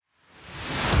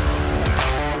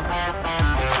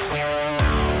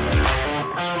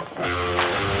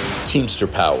Teamster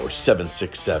Power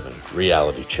 767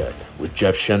 Reality Check with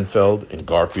Jeff Schenfeld and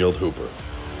Garfield Hooper.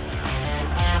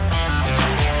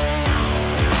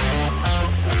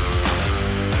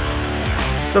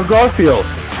 So Garfield,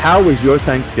 how was your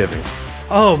Thanksgiving?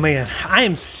 Oh man, I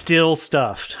am still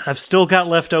stuffed. I've still got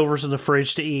leftovers in the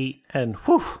fridge to eat, and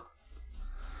whew.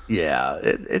 Yeah,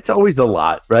 it's always a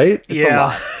lot, right? It's a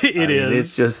lot. It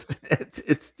is.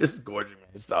 It's just gorging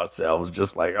ourselves,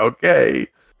 just like okay.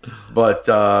 But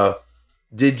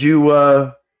did you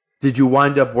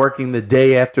wind up working the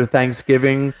day after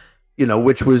Thanksgiving? You know,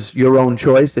 which was your own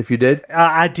choice if you did.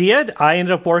 I did. I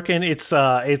ended up working. It's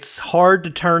hard to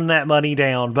turn that money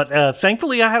down, but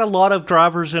thankfully I had a lot of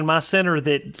drivers in my center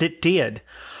that did.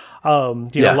 A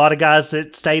lot of guys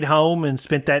that stayed home and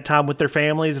spent that time with their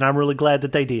families, and I'm really glad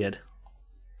that they did.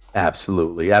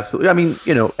 Absolutely. I mean,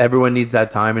 everyone needs that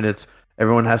time, and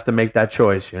everyone has to make that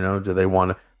choice. Do they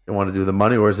want to do the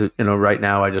money, or is it, right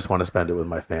now I just want to spend it with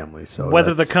my family? So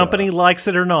whether the company likes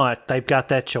it or not, they've got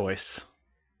that choice.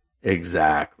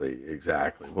 Exactly.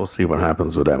 We'll see what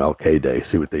happens with MLK Day.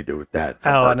 See what they do with that.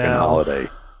 I know. Holiday.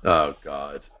 Oh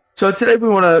God. So today we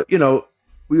want to,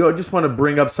 we just want to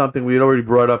bring up something we had already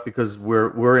brought up because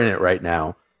we're in it right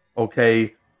now.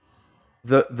 Okay.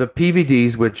 The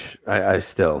PVDs, which I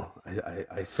still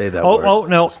say that word. Oh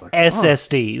no, like,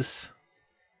 SSDs.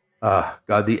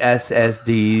 God, the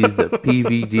SSDs, the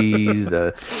PVDs,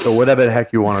 the whatever the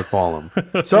heck you want to call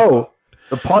them. So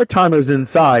the part-timers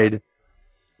inside,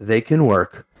 they can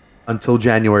work until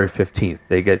January 15th.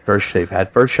 They've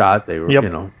had first shot. They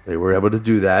were, they were able to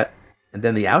do that. And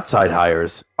then the outside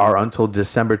hires are until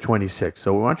December 26th.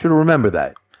 So we want you to remember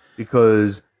that,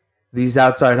 because these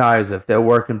outside hires, if they're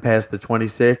working past the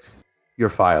 26th, you're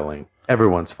filing.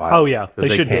 Everyone's filing. Oh yeah, they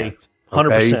should be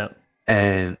 100%.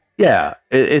 And yeah,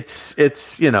 it's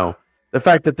the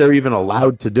fact that they're even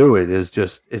allowed to do it is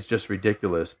just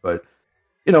ridiculous. But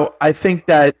I think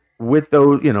that with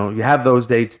those, you have those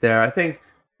dates there. I think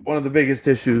one of the biggest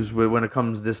issues when it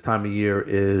comes this time of year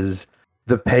is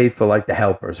the pay for like the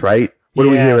helpers, right? What do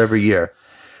we hear every year?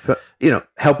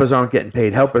 Helpers aren't getting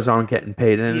paid.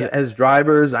 And as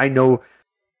drivers, I know,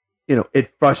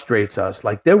 it frustrates us.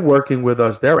 Like, they're working with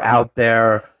us. They're out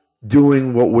there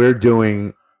doing what we're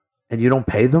doing, and you don't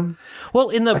pay them?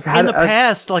 Well, in the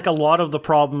past, like, a lot of the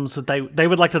problems that they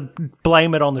would like to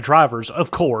blame it on the drivers.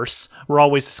 Of course, we're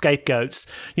always the scapegoats.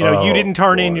 You didn't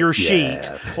turn in your sheet,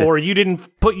 or you didn't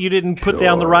put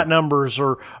down the right numbers,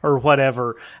 or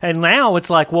whatever. And now it's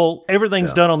like, well,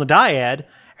 everything's done on the dyad,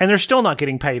 and they're still not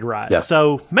getting paid right. Yeah.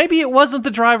 So maybe it wasn't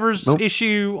the driver's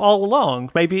issue all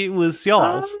along. Maybe it was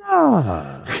y'all's.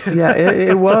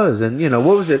 It was. And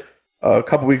what was it? A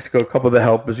couple weeks ago, a couple of the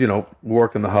helpers,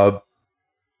 working the hub,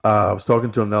 I was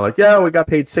talking to them. They're like, yeah, we got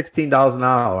paid $16 an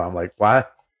hour. I'm like,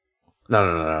 what?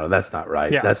 No, that's not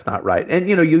right. Yeah. That's not right. And,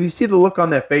 you see the look on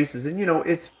their faces, and,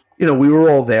 it's, we were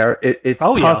all there. It's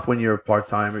tough when you're a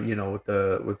part-timer, with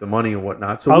the money and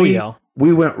whatnot. So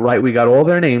we went right. We got all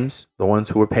their names, the ones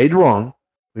who were paid wrong.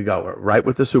 We got right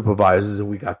with the supervisors, and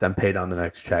we got them paid on the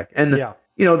next check. And,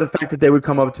 the fact that they would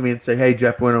come up to me and say, hey,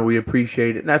 Jeff Winter, we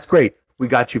appreciate it. And that's great. We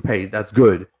got you paid. That's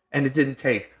good. And it didn't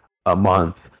take a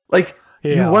month. Like,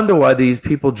 you wonder why these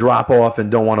people drop off and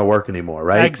don't want to work anymore,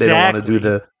 right? Exactly. They don't want to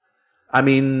do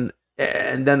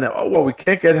and then, we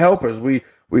can't get helpers. We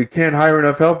can't hire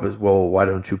enough helpers. Well, why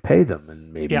don't you pay them?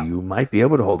 And maybe you might be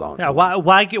able to hold on to them.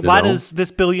 Why does this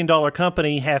billion-dollar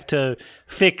company have to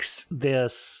fix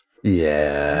this?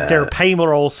 Yeah. Their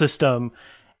payroll system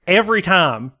every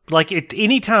time. Like,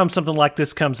 anytime something like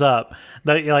this comes up,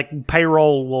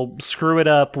 payroll will screw it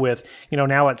up with,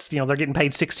 now it's, they're getting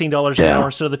paid $16 an hour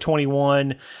instead of the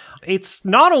 21. It's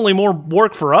not only more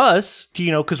work for us,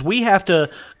 because we have to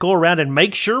go around and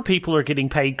make sure people are getting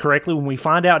paid correctly. When we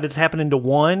find out it's happening to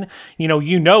one,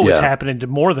 it's happening to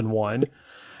more than one.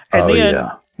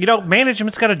 And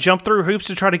management's got to jump through hoops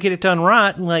to try to get it done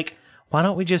right. And why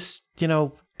don't we just,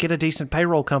 get a decent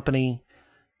payroll company,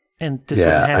 and this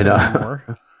wouldn't happen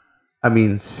anymore? I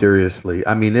mean, seriously.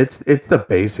 I mean, it's the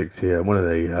basics here. What are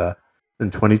they?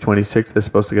 In 2026, they're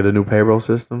supposed to get a new payroll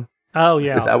system. Oh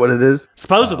yeah, is that what it is?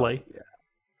 Supposedly.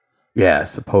 Yeah,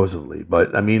 supposedly.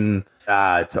 But I mean,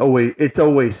 it's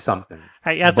always something.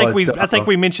 Hey, I think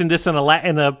we mentioned this in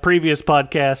a previous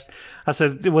podcast. I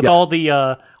said with all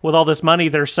this money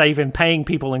they're saving paying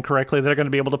people incorrectly, they're going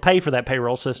to be able to pay for that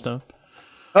payroll system.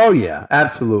 Oh yeah,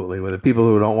 absolutely. With the people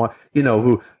who don't want,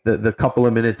 who the couple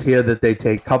of minutes here that they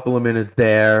take, couple of minutes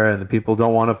there, and the people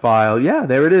don't want to file. Yeah,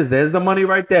 there it is. There's the money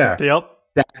right there. Yep.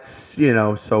 That's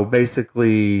so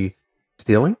basically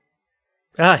stealing.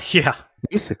 Yeah.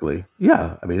 Basically,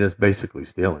 yeah. I mean, it's basically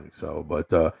stealing. So, but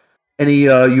Any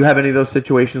you have any of those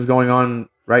situations going on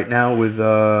right now with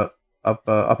up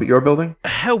at your building?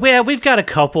 Well, we've got a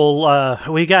couple.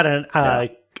 We got a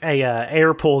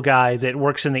air pool guy that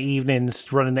works in the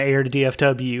evenings running the air to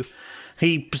DFW.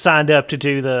 He signed up to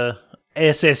do the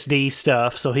SSD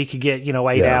stuff so he could get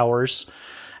 8 hours,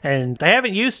 and they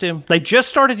haven't used him. They just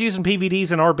started using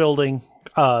PVDs in our building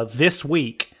this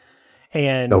week,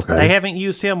 and they haven't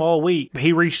used him all week.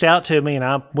 He reached out to me, and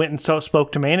I went and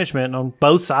spoke to management on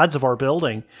both sides of our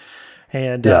building,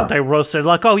 and they both said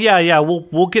like, "Oh yeah,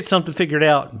 we'll get something figured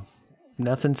out."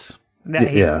 Nothing's.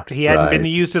 He hadn't been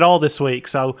used at all this week,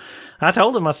 so I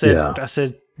told him. I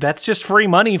said, that's just free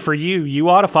money for you. You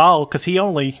ought to file, because he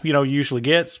only usually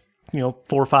gets 4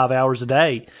 or 5 hours a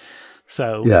day.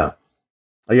 So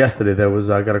yesterday there was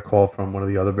I got a call from one of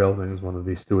the other buildings, one of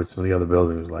the stewards from the other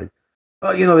building was like,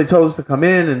 "Oh, they told us to come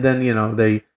in, and then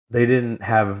they didn't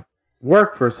have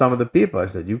work for some of the people." I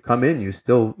said, "You come in, you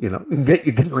still get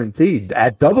your guaranteed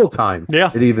at double time."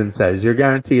 Yeah, it even says you're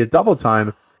guaranteed at double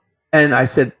time. And I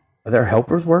said, "Are there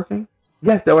helpers working?"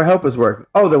 Yes, there were helpers working.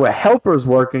 Oh, there were helpers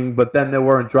working, but then there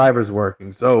weren't drivers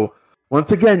working. So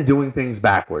once again, doing things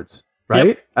backwards, right?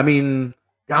 Yep. I mean,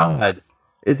 God,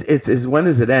 it's when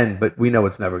does it end? But we know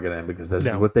it's never going to end, because this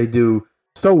is what they do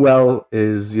so well,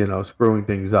 is screwing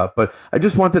things up. But I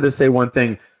just wanted to say one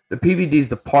thing: the PVDs,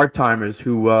 the part-timers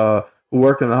who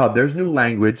work in the hub, there's new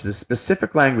language, the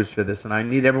specific language for this, and I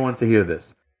need everyone to hear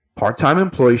this. Part-time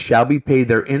employees shall be paid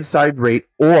their inside rate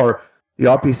or the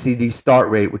RPCD start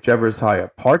rate, whichever is higher.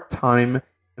 Part-time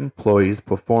employees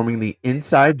performing the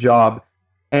inside job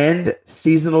and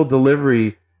seasonal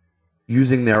delivery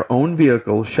using their own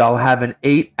vehicle shall have an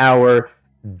 8-hour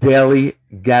daily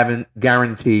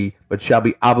guarantee, but shall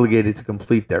be obligated to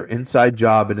complete their inside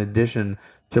job in addition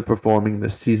to performing the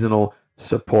seasonal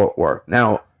support work.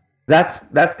 Now,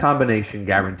 that's combination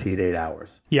guaranteed 8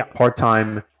 hours. Yeah.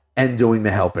 Part-time and doing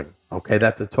the helping. Okay,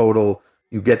 that's a total.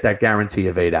 You get that guarantee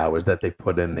of 8 hours that they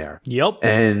put in there. Yep.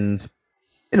 And,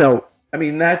 I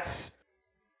mean, that's,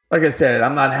 like I said,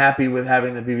 I'm not happy with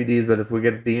having the PVDs, but if we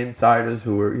get the insiders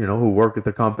who are, who work at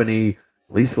the company,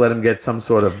 at least let them get some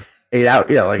sort of 8 hour,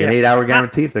 an 8 hour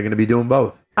guarantee if they're going to be doing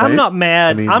both. Right? I'm not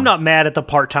mad. I'm not mad at the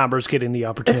part-timers getting the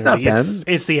opportunity.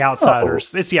 It's the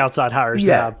outsiders. It's the outside hires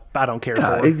that I don't care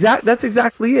for. That's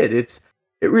exactly it. It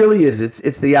really is.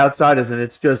 It's the outsiders, and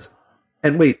it's just,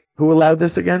 and wait, who allowed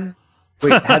this again?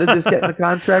 Wait, how did this get in the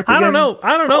contract again?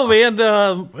 I don't know, man.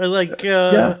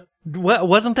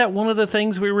 Wasn't that one of the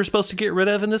things we were supposed to get rid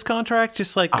of in this contract?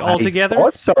 Just altogether? I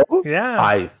thought so. Yeah.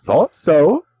 I thought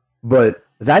so, but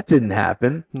that didn't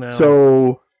happen. No.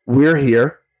 So we're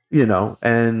here,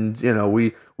 and,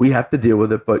 we have to deal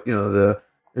with it. But, the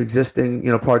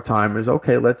existing, part-timers,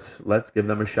 okay, let's give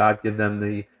them a shot, give them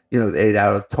the, the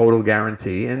 8-hour total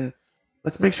guarantee, and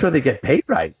let's make sure they get paid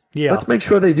right. Yeah. Let's make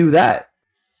sure they do that.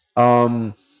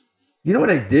 You know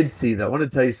what I did see though? I want to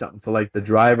tell you something for like the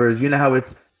drivers. You know how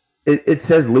it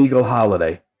says legal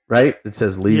holiday, right? It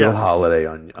says legal holiday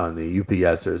on the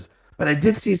UPSers. But I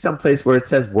did see someplace where it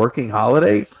says working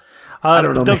holiday. I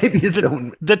don't know. Maybe it's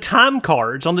the time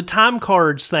cards on the time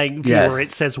cards thing viewer.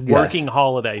 It says working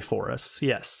holiday for us.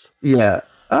 Yes. Yeah.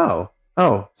 Oh.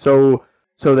 So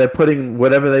they're putting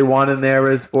whatever they want in there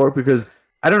as for, because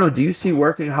I don't know. Do you see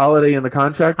working holiday in the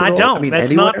contract at all? I don't. I mean,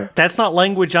 that's not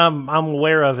language I'm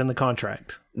aware of in the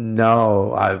contract.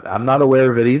 No, I'm not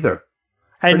aware of it either.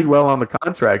 Pretty well on the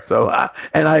contract, so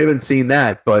and I haven't seen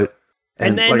that, but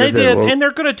and they did, and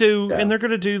they're gonna do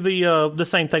the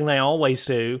same thing they always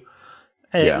do.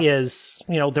 Is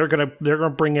they're gonna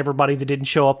bring everybody that didn't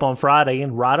show up on Friday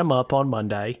and write them up on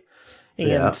Monday,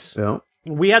 and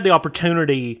we had the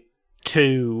opportunity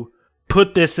to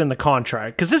put this in the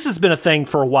contract, because this has been a thing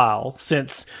for a while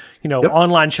since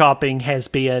online shopping has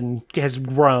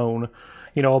grown.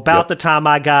 About the time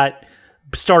I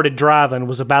started driving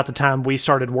was about the time we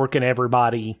started working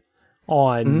everybody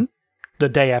on the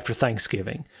day after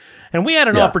Thanksgiving, and we had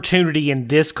an opportunity in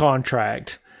this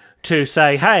contract to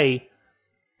say, hey,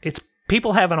 it's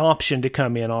people have an option to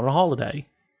come in on a holiday,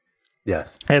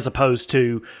 as opposed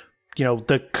to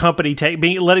the company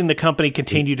letting the company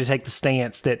continue to take the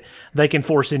stance that they can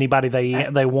force anybody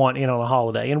they want in on a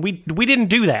holiday. And we didn't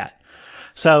do that.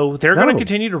 So they're going to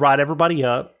continue to write everybody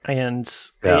up, and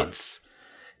it's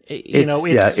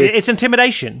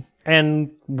intimidation,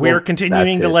 and we're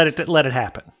continuing to let it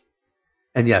happen.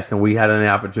 And yes, and we had an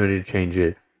opportunity to change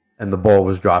it, and the ball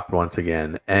was dropped once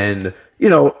again. And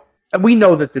we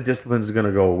know that the discipline is going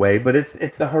to go away, but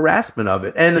it's the harassment of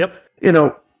it. And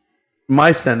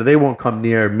my center, they won't come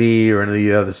near me or any of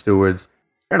the other stewards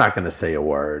they're not going to say a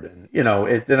word. And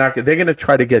they're going to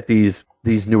try to get these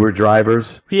newer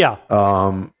drivers. Yeah.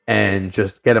 And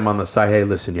just get them on the side. Hey,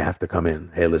 listen, you have to come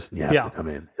in. Hey, listen, you have to come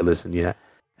in. Hey, listen,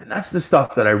 and that's the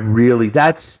stuff that I really,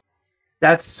 that's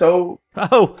so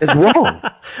is wrong.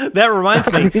 That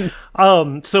reminds me.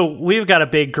 So we've got a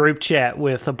big group chat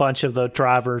with a bunch of the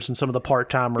drivers and some of the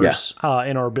part-timers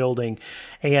in our building.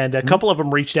 And a couple of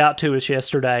them reached out to us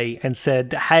yesterday and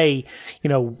said, hey,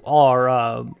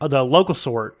 our the local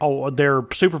sort, their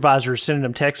supervisors sending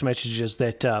them text messages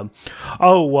that,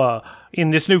 in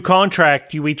this new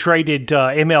contract, we traded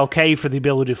MLK for the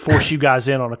ability to force you guys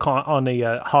in on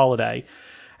the holiday.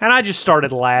 And I just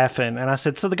started laughing, and I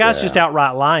said, so the guy's just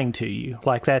outright lying to you.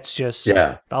 Like, that's just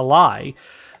a lie.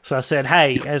 So I said,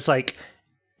 hey, it's like,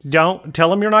 don't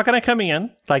tell him you're not going to come in.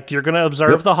 Like, you're going to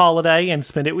observe the holiday and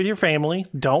spend it with your family.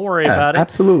 Don't worry about it.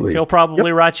 Absolutely. He'll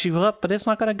probably write you up, but it's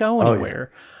not going to go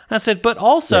anywhere. I said, but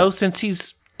also, since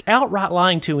he's outright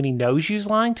lying to you and he knows he's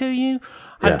lying to you,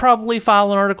 I'd probably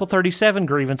file an Article 37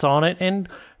 grievance on it. And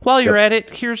while you're at it,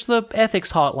 here's the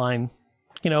ethics hotline.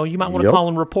 You might want to call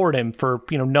and report him for,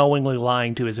 knowingly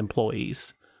lying to his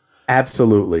employees.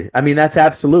 Absolutely. I mean, that's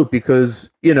absolute because,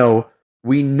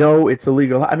 we know it's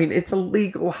illegal. I mean, it's a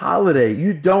legal holiday.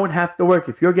 You don't have to work.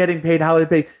 If you're getting paid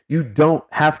holiday pay, you don't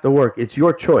have to work. It's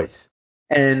your choice.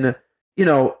 And,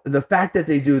 the fact that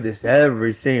they do this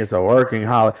every single, it's a working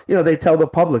holiday, they tell the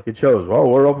public, it shows,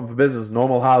 we're open for business,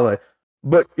 normal holiday.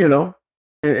 But, in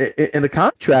the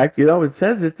contract, it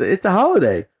says it's a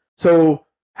holiday. So,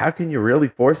 how can you really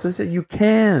force this? You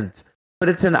can't, but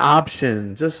it's an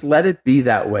option. Just let it be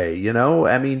that way,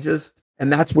 I mean,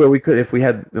 and that's where we could, if we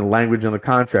had the language in the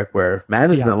contract where if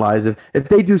management lies, if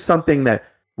they do something that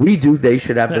we do, they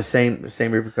should have the same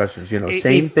repercussions,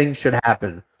 same thing should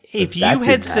happen. If you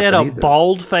had said a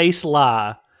bald-faced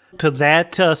lie to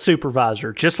that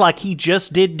supervisor, just like he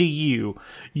just did to you,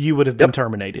 you would have been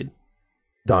terminated.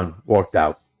 Done. Walked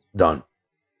out. Done.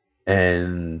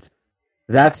 And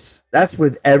that's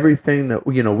with everything that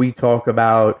we talk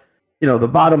about. The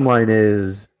bottom line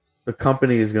is the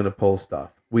company is going to pull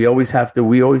stuff. We always have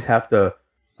to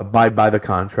abide by the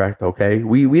contract. Okay,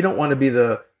 we don't want to be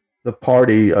the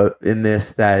party in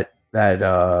this that's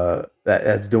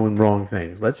doing wrong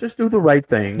things. Let's just do the right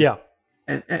thing. Yeah,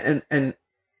 and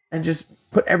just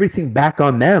put everything back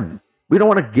on them. We don't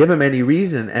want to give them any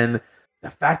reason. And the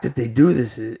fact that they do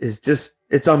this is just,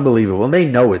 it's unbelievable. And they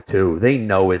know it too. They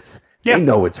know it's. They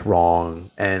know it's wrong,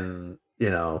 and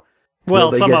well,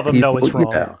 some of them know it's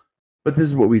wrong. Yeah. But this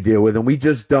is what we deal with, and we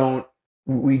just don't.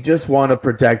 We just want to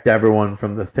protect everyone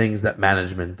from the things that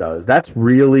management does. That's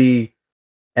really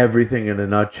everything in a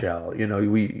nutshell.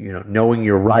 Knowing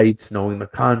your rights, knowing the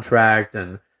contract,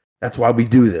 and that's why we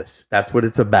do this. That's what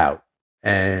it's about.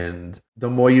 And the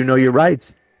more you know your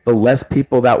rights, the less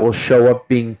people that will show up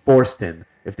being forced in.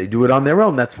 If they do it on their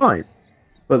own, that's fine.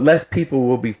 But less people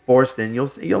will be forced in.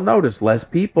 You'll notice less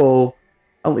people.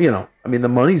 I mean, the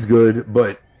money's good,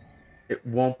 but it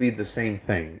won't be the same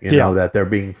thing. That they're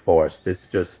being forced. It's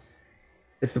the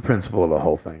principle of the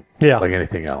whole thing. Yeah, like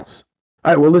anything else.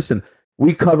 All right. Well, listen,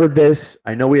 we covered this.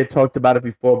 I know we had talked about it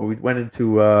before, but we went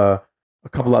into a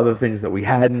couple other things that we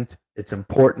hadn't. It's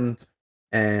important,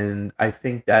 and I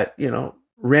think that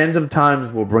random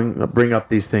times will bring up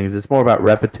these things. It's more about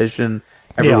repetition.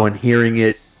 Everyone hearing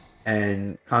it.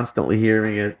 And constantly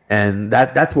hearing it, and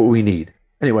that's what we need.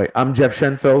 Anyway, I'm Jeff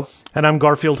Shenfeld. And I'm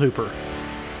Garfield Hooper.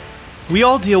 We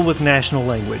all deal with national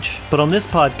language, but on this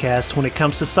podcast, when it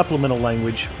comes to supplemental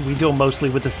language, we deal mostly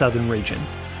with the southern region.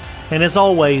 And as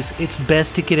always, it's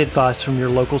best to get advice from your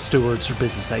local stewards or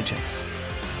business agents.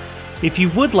 If you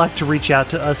would like to reach out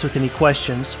to us with any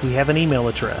questions, we have an email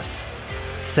address,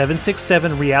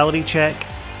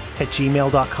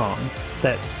 767realitycheck@gmail.com.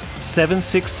 That's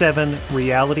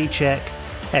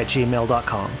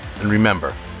 767realitycheck@gmail.com. And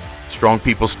remember, strong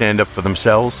people stand up for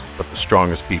themselves, but the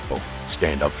strongest people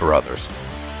stand up for others.